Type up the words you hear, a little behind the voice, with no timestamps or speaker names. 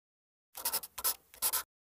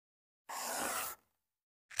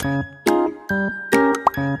Hello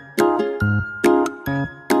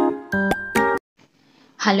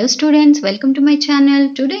students, welcome to my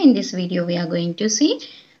channel. Today in this video we are going to see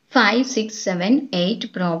 5, 6, 7,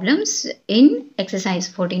 8 problems in exercise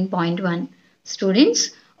 14.1. Students,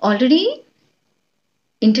 already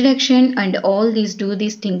introduction and all these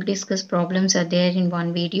think, discuss problems are there in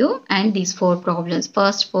one video, and these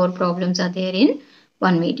first four problems are there in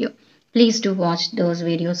one video. Please do watch those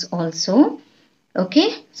videos also.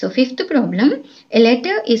 Okay, so fifth problem, a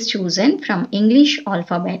letter is chosen from English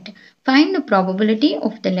alphabet. Find the probability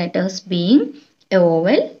of the letters being a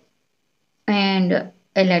vowel, and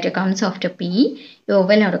a letter comes after P, a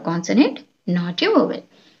vowel or a consonant, not a vowel.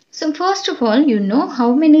 So first of all, you know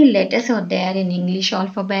how many letters are there in English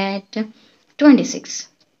alphabet? 26.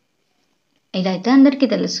 ఇదైతే అందరికీ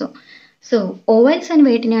తెలుసు. So vowels అని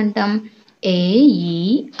వేటిని అంటాం? A,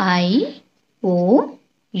 E, I, O,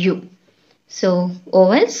 U. So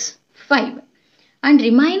vowels 5 and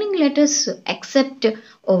remaining letters except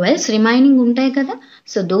vowels remaining ఉంటాయి కదా,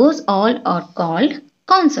 so those all are called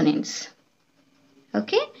consonants.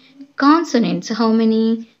 Okay, consonants how many?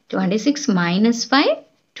 26 minus 5,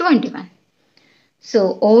 21. So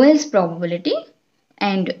vowels probability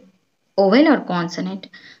and vowel or consonant.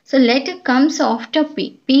 So letter comes after P.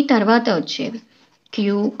 P తర్వాత వచ్చేవి Q,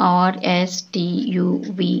 R, S, T, U,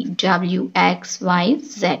 V, W, X, Y,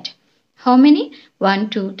 Z. How many? 1,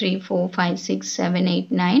 2, 3, 4, 5, 6, 7,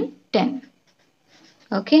 8, 9, 10.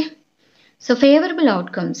 Okay. So favorable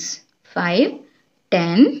outcomes 5,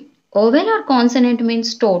 10. Vowel or consonant means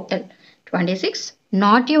total 26.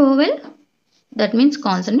 Not a vowel, that means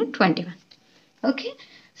consonant 21. Okay.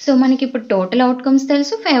 So manaki ippudu total outcomes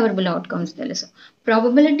telusu, favorable outcomes telusu.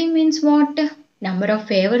 Probability means what? Number of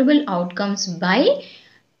favorable outcomes by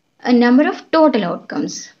a number of total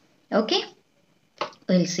outcomes. Okay.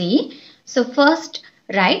 We'll see. So first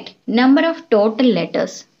write number of total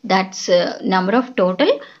letters, that's number of total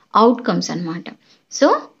outcomes anamata. So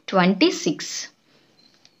 26.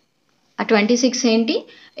 26 enti?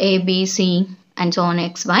 A, B, C and so on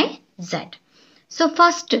X, Y, Z. So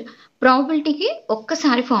first probability ki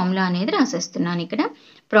okkasari formula anedi rasestunnan ikkada.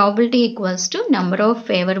 Probability equals to number of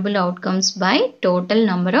favorable outcomes by total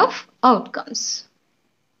number of outcomes.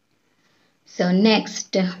 So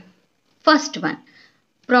next, first one,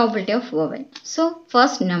 probability of vowel. So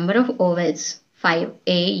first number of vowels 5,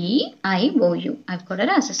 A, E, I, O, U. I've got a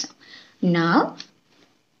rasesam. Now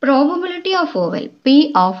probability of vowel, P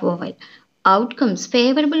of vowel. Outcomes,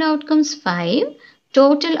 favorable outcomes 5,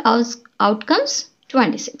 total outcomes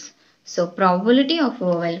 26. So probability of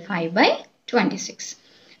vowel 5 by 26.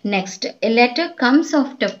 Next, a letter comes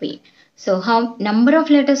after P. So how number of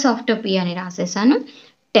letters after P ani rasesanu?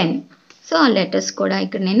 10. So ఆ letters కూడా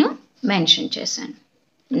ఇక్కడ నేను mention చేశాను.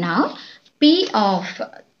 Now P of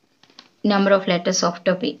number of letters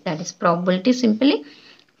after P, that is probability simply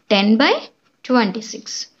 10 by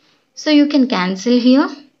 26. So you can cancel here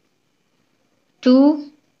 2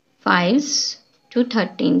 5s, 2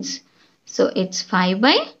 13s. So it's 5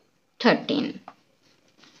 by 13.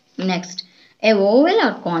 Next, a vowel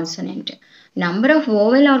or consonant. Number of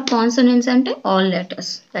vowel or consonants ante all letters,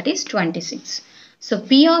 that is 26. So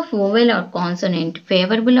P of vowel or consonant,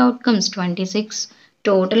 favorable outcomes 26,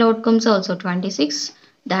 total outcomes also 26,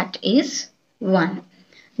 that is 1.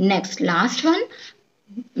 Next, last one,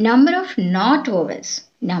 number of not vowels.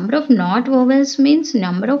 Number of not vowels means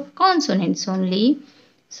number of consonants only.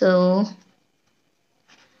 So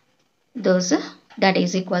those that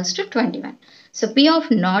is equals to 21. So P of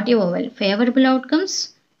not a vowel, favorable outcomes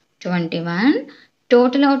 21,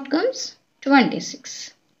 total outcomes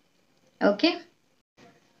 26. Okay.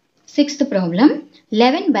 Sixth problem,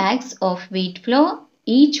 11 bags of wheat flour,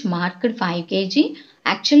 each marked 5 kg,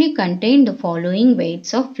 actually contain the following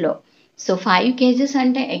weights of flour. So 5 kgs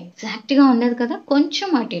అంటే ఎగ్జాక్ట్గా ఉండదు కదా, కొంచెం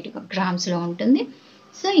అటు ఇటుగా గ్రామ్స్లో ఉంటుంది.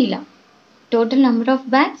 So ఇలా total number of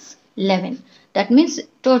bags 11, that means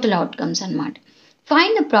total outcomes అన్నమాట.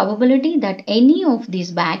 Find the probability that any of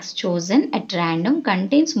these bags chosen at random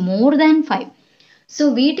contains more than 5. So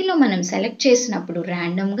వీటిలో మనం సెలెక్ట్ చేసినప్పుడు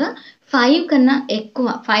ర్యాండమ్గా 5 కన్నా ఎక్కువ,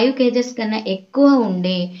 5 kgs కన్నా ఎక్కువ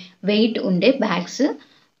ఉండే వెయిట్ ఉండే బ్యాగ్స్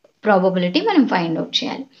ప్రాబబిలిటీ మనం ఫైండ్ అవుట్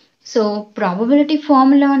చేయాలి. So probability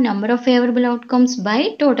formula number of favourable outcomes by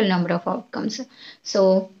total number of outcomes. So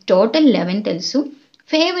total 11 తెలుసు,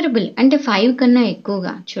 ఫేవరబుల్ అంటే 5 కన్నా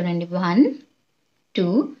ఎక్కువగా చూడండి 1,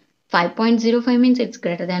 2, 5.05 means it's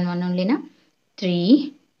greater than 1 only na,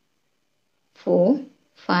 3, 4,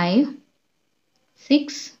 5,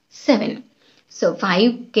 6, 7. So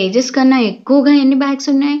 5 kgs కన్నా ఎక్కువగా ఎన్ని బ్యాగ్స్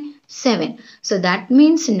ఉన్నాయి? 7. So that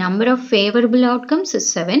means number of favorable outcomes is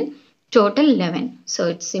 7. total 11. So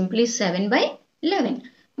it's simply 7 by 11.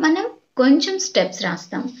 మనం కొంచెం స్టెప్స్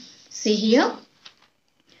రాస్తాం. See here.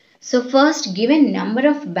 So first given number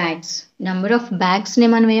of bags. Number of bags ని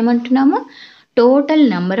మనం ఏమంటున్నాము? Total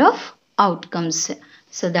number of outcomes.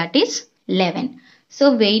 So that is 11. So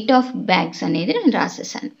weight of bags అనేది నేను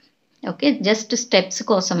రాసేసాను. Okay, just steps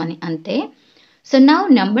కోసం అని అంతే. So now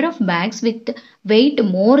number of bags with wait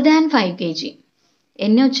more than 5 kg.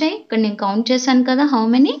 ఎన్ని వచ్చాయి? ఇక్కడ నేను కౌంట్ చేశాను కదా. How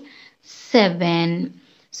many? 7.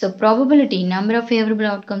 So probability number of favourable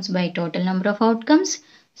outcomes by total number of outcomes.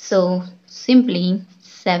 So simply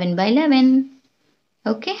 7 by 11.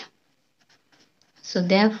 Okay. So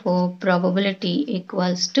therefore probability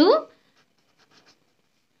equals to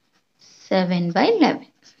 7 by 11.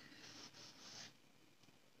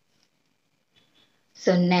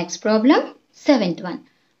 So next problem, 7th one.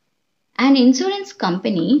 An insurance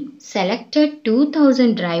company selected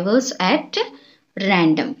 2000 drivers at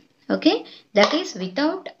random. Okay, that is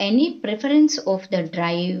without any preference of the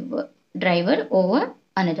driver over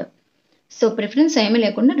another. So preference ఏమీ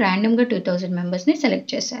లేకుండా randomగా 2000 మెంబర్స్ని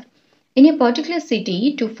select చేశారు. In a particular city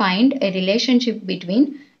to find a relationship between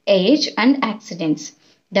age and accidents.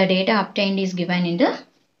 The data obtained is given in the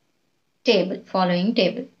table, following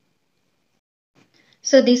table.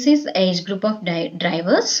 So this is age group of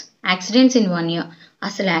drivers. Accidents in 1 year.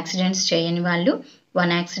 అసలు accidents చేయని వాళ్ళు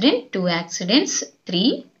 1 accident, 2 accidents, 3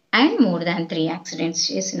 and more than 3 accidents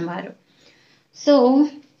చేసిన వారు. So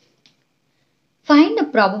find the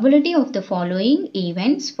probability of the following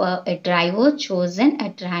events for a driver chosen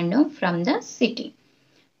at random from the city.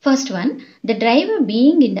 First one, the driver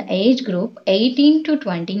being in the age group 18 to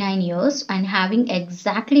 29 years and having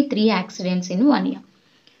exactly 3 accidents in 1 year.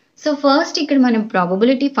 So first ఇక్కడ మనం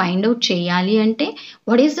probability find out చేయాలి అంటే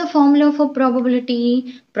what is the formula for probability?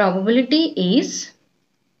 Probability is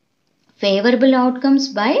favorable outcomes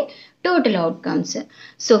by total outcomes.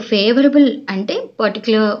 So favorable అంటే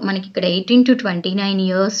particular మనకి ఇక్కడ 18 to 29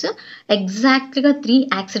 years ఎగ్జాక్ట్గా 3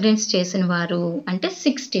 accidents చేసిన వారు అంటే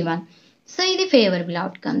 61. సో ఇది favourable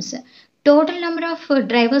outcomes. Total number of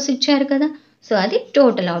drivers ఇచ్చారు కదా, సో అది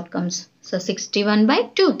total outcomes. So 61 by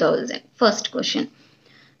 2000 first question.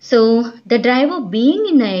 So the driver being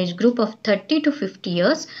in the age group of 30 to 50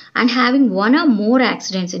 years and having 1 or more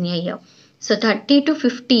accidents in a year. So 30 to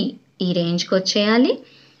 50 ఈ రేంజ్కి వచ్చేయాలి.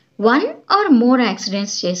 1 or more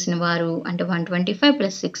accidents చేసిన వారు అంటే 125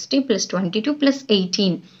 plus 60 plus 22 plus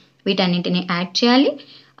 18 వీటన్నింటిని add చేయాలి.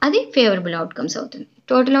 అది favourable outcomes అవుతుంది.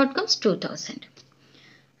 Total outcomes 2000.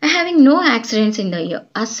 Having no accidents in the year.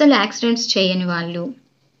 అస్సలు యాక్సిడెంట్స్ చేయని వాళ్ళు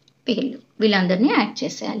వీళ్ళందరినీ యాడ్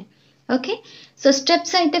చేసేయాలి. ఓకే, సో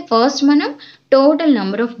స్టెప్స్ అయితే ఫస్ట్ మనం టోటల్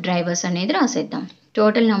నెంబర్ ఆఫ్ డ్రైవర్స్ అనేది రాసేద్దాం.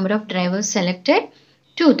 Total number of drivers selected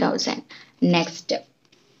 2000. Next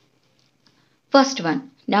first one,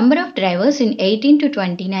 number of drivers in 18 to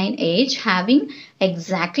 29 age having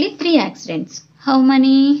exactly 3 accidents. How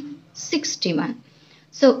many? 61.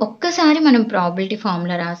 So ఒక్కసారి మనం ప్రాబిలిటీ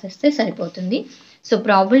ఫార్ములా రాసేస్తే సరిపోతుంది. So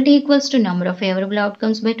probability equals to number of favourable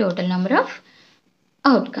outcomes by total number of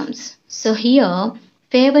outcomes. So here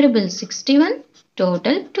favorable 61,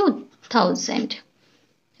 total 2000.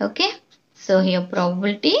 Okay, so here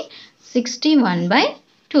probability 61 by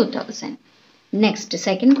 2000. Next,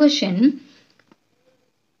 second question,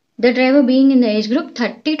 the driver being in the age group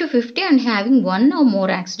 30 to 50 and having 1 or more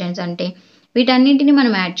accidents అంటే వీటన్నింటిని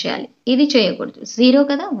మనం add చేయాలి. ఇది చేయకూడదు, 0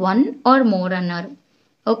 కదా, 1 or more అన్నారు.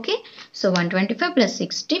 Okay, so 125 plus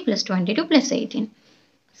 60 plus 22 plus 18.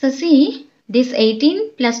 So see, this 18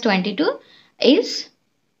 plus 22 is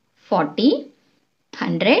 40,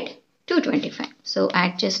 100, 225. So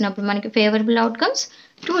add చేసినప్పుడు మనకి favorable outcomes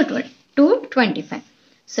 225.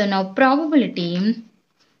 So now probability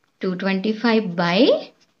 225 by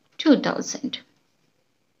 2000.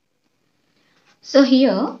 So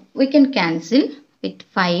here we can cancel with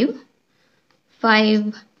 5. 5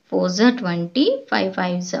 4s are 20, 5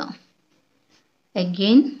 5s are.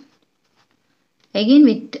 Again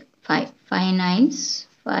with 5. 5 9s,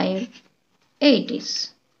 5 80s.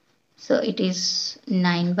 So it is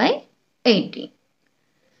 9 by 80.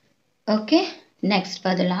 Okay, next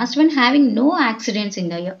for the last one, having no accidents in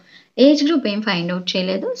the year. Age group ఏం find out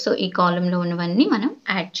చేయలేదు, so ఈ కాలంలో ఉన్నవన్నీ మనం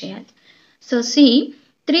add చేయాలి. So see,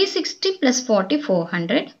 360 plus 40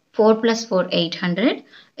 400, 4 plus 4 800,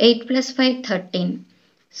 8 plus 5 13.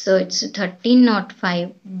 So it's 1305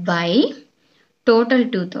 by total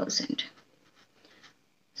 2000.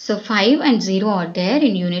 So 5 and 0 are there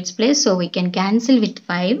in units place, so we can cancel with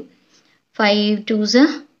 5. 5 2s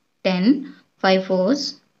are 10, 5 4s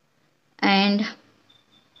and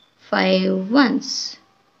 5 1s.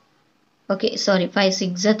 Okay, sorry, 5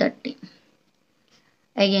 6s are 30.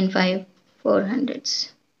 again 5 400s.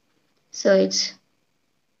 So it's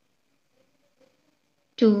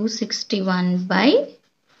 261 by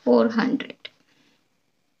 400.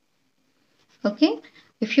 Okay,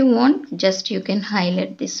 if you want, just you can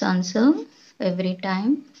highlight this answer every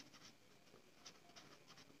time.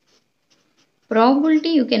 Probability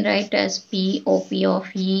you can write as P, OP of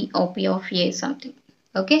E, OP of A something.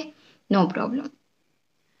 Okay, no problem.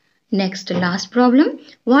 Next, last problem.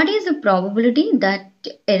 What is the probability that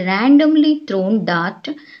a randomly thrown dart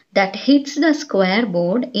that hits the square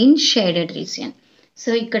board in shaded region? So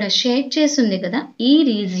ఇక్కడ shade చేసి ఉంది కదా, ఈ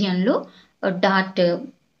రీజియన్లో dot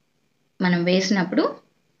మనం వేసినప్పుడు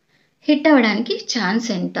hit అవ్వడానికి chance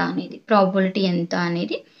ఎంత అనేది, ప్రాబబిలిటీ ఎంత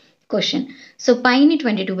అనేది క్వశ్చన్. సో పైని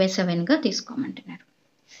 22/7గా తీసుకోమంటున్నారు.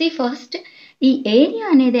 సి ఫస్ట్ ఈ ఏరియా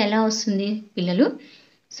అనేది ఎలా వస్తుంది పిల్లలు?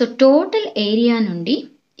 సో టోటల్ ఏరియా నుండి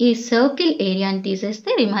ఈ సర్కిల్ ఏరియాని తీసేస్తే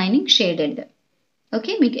రిమైనింగ్ షేడెడ్.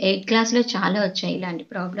 ఓకే, మీకు 8th క్లాస్లో చాలా వచ్చాయి ఇలాంటి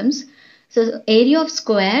problems. So area of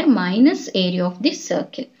square minus area of the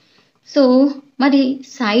circle. So మరి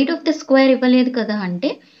సైడ్ ఆఫ్ ద స్క్వేర్ ఇవ్వలేదు కదా, అంటే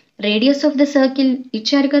రేడియస్ ఆఫ్ ద సర్కిల్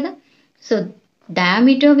ఇచ్చారు కదా. So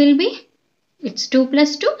diameter will be, it's 2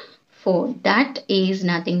 + 2 4. That is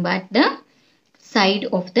nothing but the side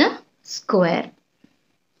of the square.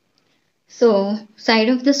 So side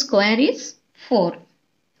of the square is 4.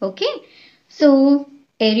 Okay, so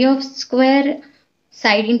area of square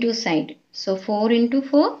side into side. So 4 into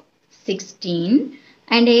 4 16,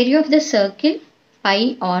 and area of the circle pi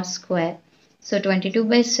r square. So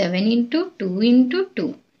 22/7 into 2 into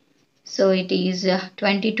 2. So it is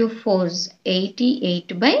 22 4s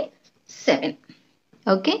 88/7.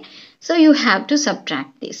 Okay, so you have to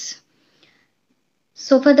subtract this.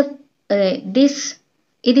 So for the this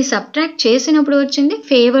ఇది subtract చేసినప్పుడు వచ్చింది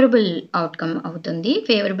favourable outcome అవుతుంది,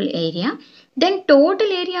 favourable area. Then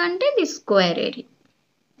total area అంటే the square area.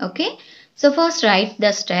 Okay, so first right the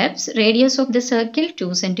steps. Radius of the circle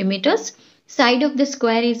 2 centimeters. Side of the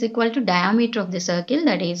square is equal to diameter of the circle,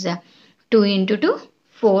 that is 2 into 2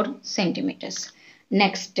 4 centimeters.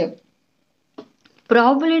 Next,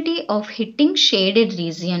 probability of hitting shaded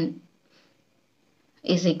region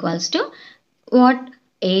is equals to what?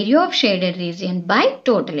 Area of shaded region by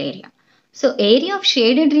total area. So area of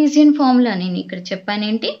shaded region formula నేను ఇక్కడ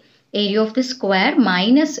చెప్పానేంటి, area of the square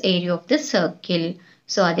minus area of the circle.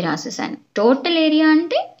 So అది రాసేసాను. Total area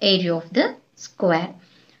అంటే area of the square.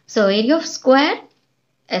 So area of square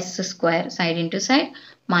yes square side into side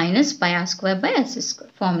minus pi are square by yes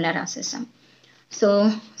square formula రాసేసాం. So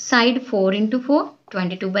side 4 into 4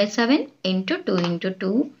 22/7 into 2 into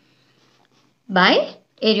 2 by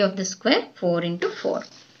area of the square 4 into 4.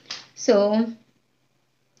 So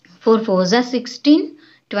 4 4s are 16,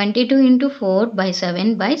 22 into 4 by 7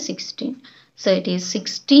 by 16. So it is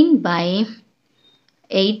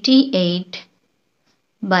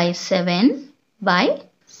 16/88/7 by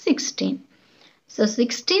 16. So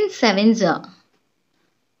 16 7s are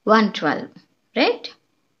 112, right?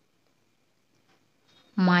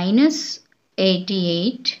 Minus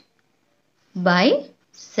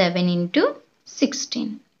 88/7 into 16.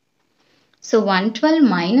 So 112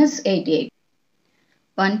 minus 88.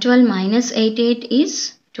 112 minus 88 is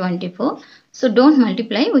 24. So don't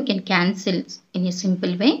multiply, we can cancel in a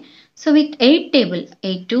simple way. So with 8 table,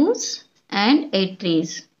 8 2s and 8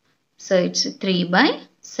 3s. So it's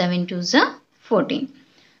 3/7 2s are 14.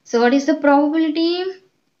 So what is the probability?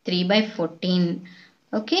 3/14.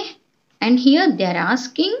 Okay, and here they are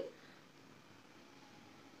asking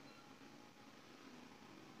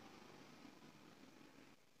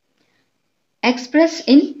express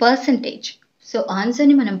in percentage. So answer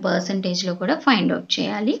ni manam percentage lo kuda find out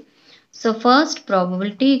cheyali. So first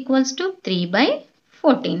probability equals to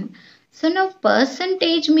 3/14. So now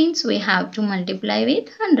percentage means we have to multiply with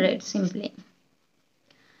 100 simply.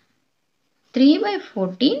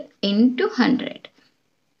 3/14 into 100.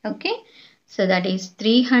 Okay, so that is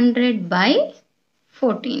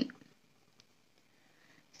 300/14.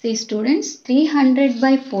 See students,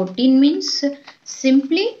 300/14 means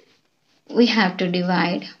simply we have to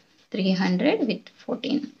divide 300 with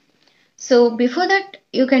 14. So before that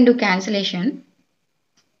you can do cancellation.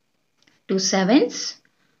 2 7s,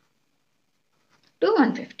 2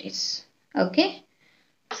 150s. Okay,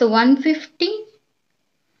 so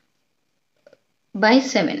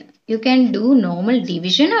 150/7 you can do normal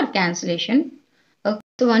division or cancellation. Okay,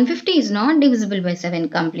 so 150 is not divisible by 7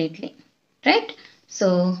 completely, right? So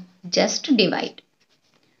just divide.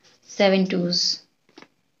 7 2s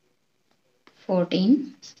 14,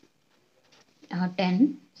 10,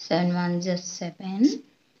 7 1s is 7,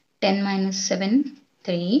 10 minus 7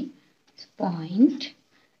 3, point,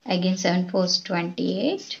 Again 7 4s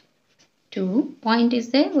 28. 2 point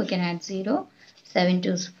is there, we can add 0. 7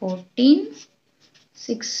 2s 14.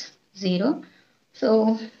 6 0.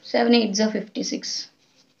 So 7 8s are 56.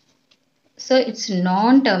 So it's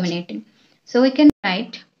non-terminating. So we can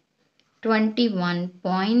write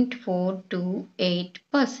 21.428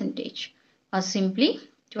 percentage or simply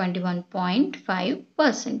 21.5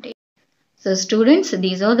 percentage. So students,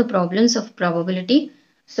 these are the problems of probability.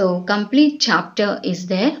 So complete chapter is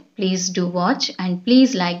there. Please do watch and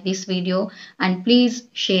please like this video and please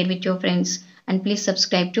share with your friends and please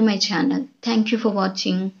subscribe to my channel. Thank you for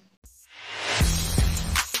watching.